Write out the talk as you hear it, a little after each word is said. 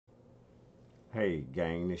Hey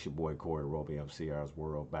gang, this your boy Corey Roby of CR's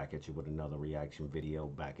World, back at you with another reaction video,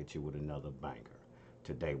 back at you with another banger.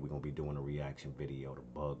 Today we're gonna be doing a reaction video to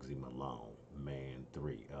BUGZY Malone, Man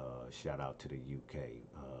 3. Shout out to the UK.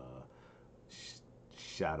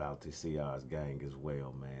 Shout out to CR's gang as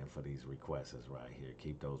well, man, for these requests right here.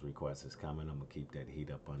 Keep those requests coming. I'm gonna keep that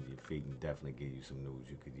heat up under your feet and definitely give you some news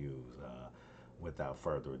you could use. Without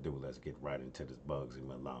further ado, let's get right into this BUGZY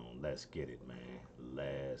Malone. Let's get it, man.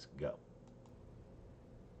 Let's go.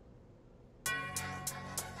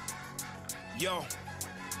 Yo,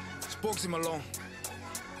 it's BUGZY Malone.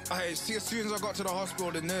 See, as soon as I got to the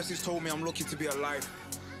hospital, the nurses told me I'm lucky to be alive.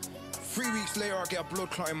 3 weeks later, I get a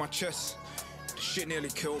blood clot in my chest. The shit nearly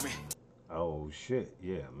killed me. Oh shit,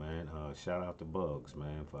 yeah, man. Shout out to Bugs,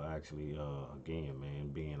 man, for actually, again, man,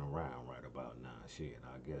 being around right about now. Shit,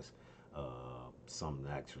 I guess something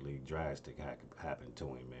actually drastic happened to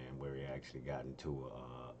him, man, where he actually got into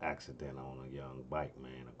a accident on a young bike,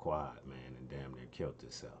 man, a quad, man, and damn near killed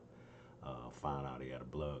himself. Found out he had a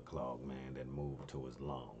blood clog, man, that moved to his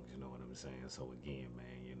lungs. You know what I'm saying? So again, man,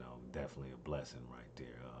 definitely a blessing right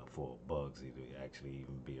there for Bugsy to actually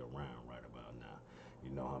even be around right about now.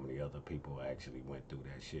 You know how many other people actually went through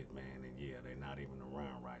that shit, man, and yeah, they're not even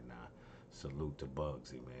around right now. Salute to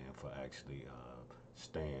Bugsy, man, for actually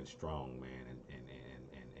staying strong, man, and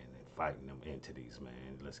fighting them entities,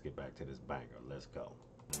 man. Let's get back to this banger. Let's go.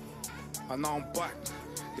 And now I'm back.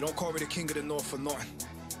 You don't call me the king of the north for nothing.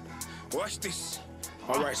 Watch this.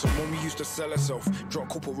 Alright, so mommy used to sell herself. Drop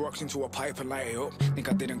a couple rocks into a pipe and light it up. Think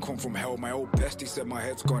I didn't come from hell. My old bestie said my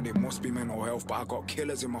head's gone, it must be mental health. But I got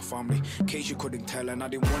killers in my family, in case you couldn't tell. And I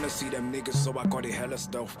didn't wanna see them niggas, so I got it hella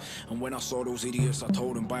stealth. And when I saw those idiots, I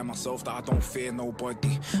told them by myself that I don't fear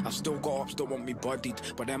nobody. I've still got ups that want me bodied,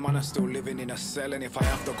 but them man are still living in a cell. And if I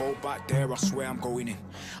have to go back there, I swear I'm going in.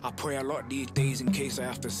 I pray a lot these days in case I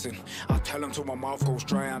have to sin. I tell them till my mouth goes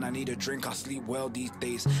dry and I need a drink. I sleep well these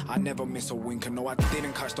days, I never miss a wink. And no, I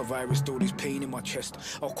didn't catch the virus, still this pain in my chest.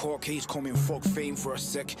 A court case coming, fuck fame for a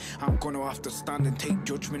sec. I'm gonna have to stand and take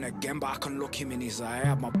judgment again, but I can look him in his eye. I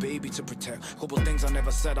have my baby to protect. Couple things I never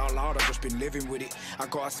said out loud, I've just been living with it. I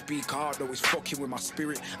gotta speak out, though it's fucking with my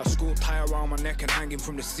spirit. A school tie around my neck and hanging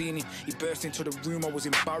from the ceiling. He burst into the room, I was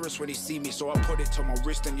embarrassed when he see me, so I put it to my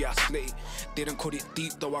wrist and yeah, I slit it. Didn't cut it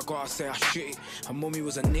deep though, I gotta say I shit it. Her mummy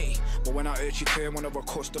was a nitty, but when I heard she turned one of her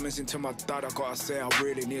customers into my dad, I gotta say I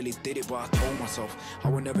really nearly did it. But I told myself I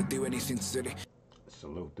would never do anything silly.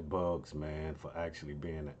 Salute the Bugs, man, for actually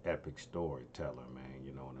being an epic storyteller, man.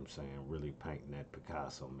 You know what I'm saying? Really painting that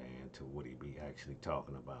Picasso, man, to what he be actually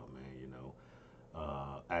talking about, man.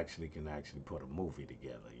 Actually can actually put a movie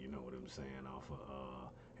together. You know what I'm saying? Off of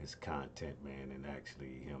his content, man, and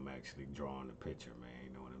actually him actually drawing the picture, man.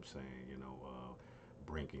 You know what I'm saying?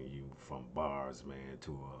 Bringing you from bars, man,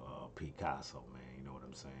 to a Picasso, man. You know what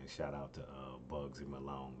I'm saying? Shout out to BUGZY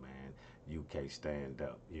Malone, man. UK stand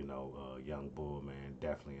up, young bull, man,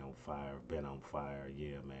 definitely on fire, been on fire,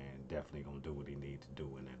 yeah, man, definitely gonna do what he need to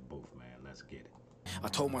do in that booth, man. Let's get it. I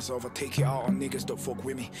told myself I'd take it out on niggas that fuck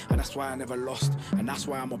with me, and that's why I never lost, and that's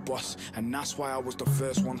why I'm a boss, and that's why I was the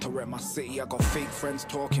first one to rep my city. I got fake friends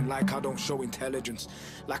talking like I don't show intelligence,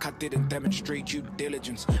 like I didn't demonstrate due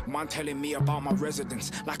diligence. Man telling me about my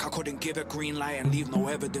residence, like I couldn't give a green light and leave no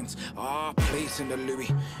evidence. Place in the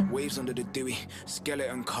Louis, waves under the Dewey,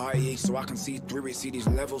 skeleton Cartier, so I can see through it. See these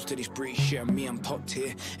levels to this British shit, and me, I'm top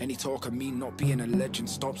tier. Any talk of me not being a legend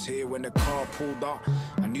stops here. When the car pulled up,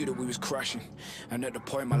 I knew that we was crashing. And at the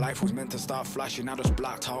point my life was meant to start flashing, I just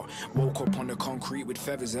blacked out. Woke up on the concrete with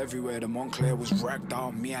feathers everywhere. The Montclair was ragged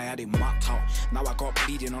out, me, I had it mapped out. Now I got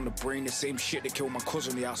bleeding on the brain, the same shit that killed my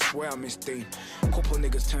cousin, yeah, I swear I missed Dane. Couple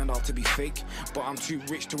niggas turned out to be fake, but I'm too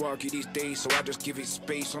rich to argue these days, so I just give it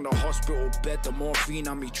space. On the hospital bed, the morphine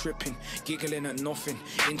on me tripping, giggling at nothing,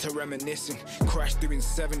 into reminiscing. Crashed doing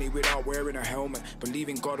 70 without wearing a helmet.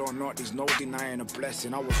 Believing God or not, there's no denying a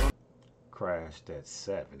blessing. I was on Crashed at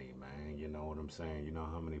 70, man. You know what I'm saying? You know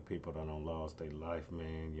how many people that done lost their life,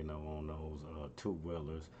 man, on those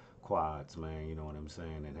two-wheelers, quads, man, you know what I'm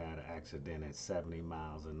saying, and had an accident at 70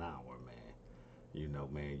 miles an hour, man.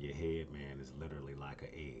 Man, your head, man, is literally like an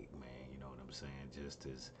egg, man. You know what I'm saying? Just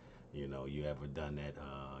as, you ever done that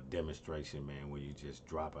demonstration, man, where you just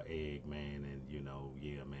drop an egg, man, and,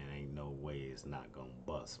 yeah, man, ain't no way it's not gonna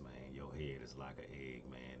bust, man. Your head is like an egg,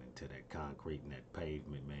 man, into that concrete and that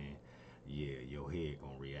pavement, man. Yeah, your head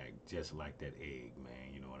gonna react just like that egg,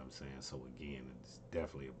 man. You know what I'm saying? So again, it's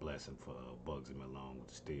definitely a blessing for BUGZY Malone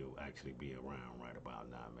to still actually be around right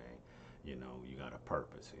about now, man. You got a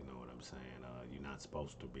purpose. You know what I'm saying? You're not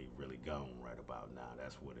supposed to be really gone right about now.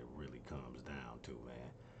 That's what it really comes down to,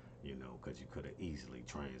 man. you know, because you could have easily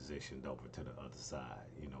transitioned over to the other side,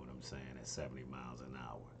 you know what I'm saying, at 70 miles an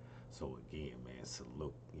hour. So again, man,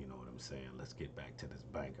 salute, you know what I'm saying. Let's get back to this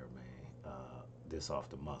banker, man. This off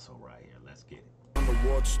the muscle right here. Let's get it. On the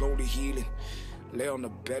ward, slowly healing. Lay on the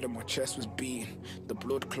bed and my chest was beating. The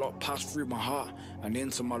blood clot passed through my heart and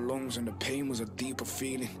into my lungs, and the pain was a deeper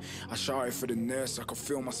feeling. I shouted for the nurse. I could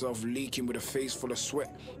feel myself leaking with a face full of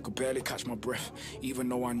sweat. Could barely catch my breath. Even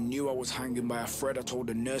though I knew I was hanging by a thread, I told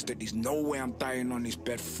the nurse that there's no way I'm dying on this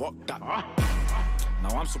bed. Fuck that.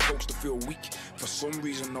 Now I'm supposed to feel weak. For some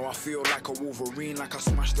reason, though, I feel like a Wolverine. Like I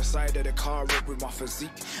smashed the side of the car up with my physique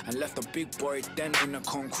and left a big boy dent in the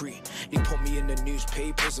concrete. He put me in the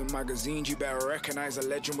newspapers and magazines. You better recognize a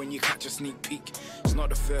legend when you catch a sneak peek. It's not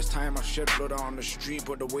the first time I've shed blood out on the street,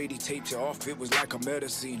 but the way they taped it off, it was like a murder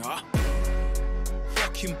scene, huh?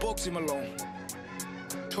 Fucking BUGZY MALONE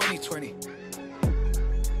 2020.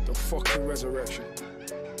 The fucking resurrection.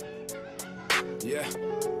 Yeah.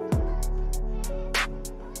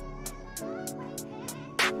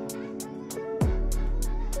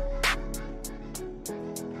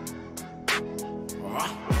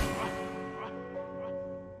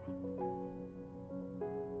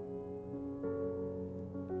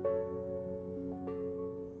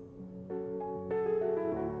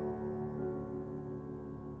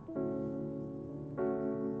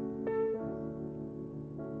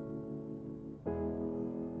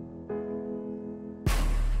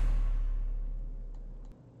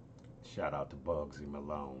 Shout out to BUGZY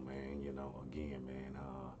Malone, man. You know, again, man.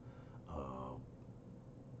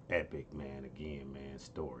 Epic, man. Again, man.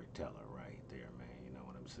 Storyteller right there, man. You know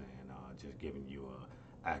what I'm saying? Just giving you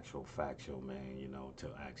a actual factual, man. You know, to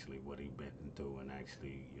actually what he been through and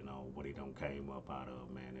actually, you know, what he done came up out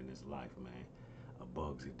of, man, in his life, man.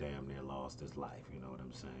 Bugsy damn near lost his life. You know what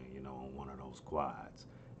I'm saying? You know, on one of those quads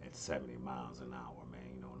at 70 miles an hour, man.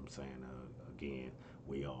 You know what I'm saying? Again,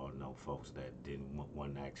 we all know folks that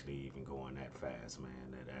wasn't actually even going that fast,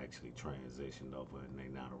 man, that actually transitioned over and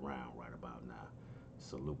they not around right about now.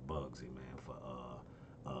 Salute Bugsy, man, for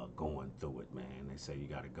going through it, man. They say you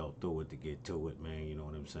got to go through it to get to it, man. You know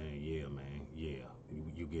what I'm saying? Yeah, man. Yeah,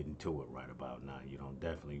 you getting to it right about now. You don't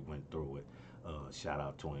definitely went through it. Shout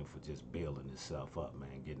out to him for just building himself up,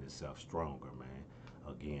 man, getting himself stronger, man.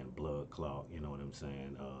 Again, blood clot, you know what I'm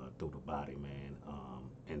saying, through the body, man,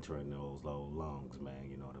 entering those low lungs, man,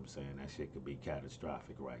 you know what I'm saying. That shit could be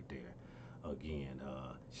catastrophic right there. Again,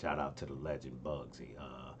 shout out to the legend Bugsy.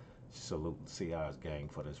 Salute CR's gang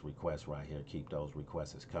for this request right here. Keep those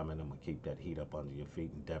requests coming. I'm gonna keep that heat up under your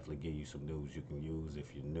feet and definitely give you some news you can use.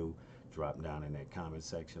 If you're new, drop down in that comment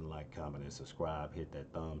section, like, comment, and subscribe. Hit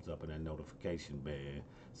that thumbs up and that notification bell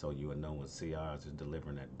so you will know when CR's is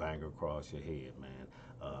delivering that banger across your head, man.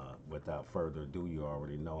 Without further ado, you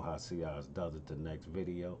already know how CR's does it. The next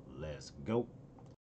video, let's go.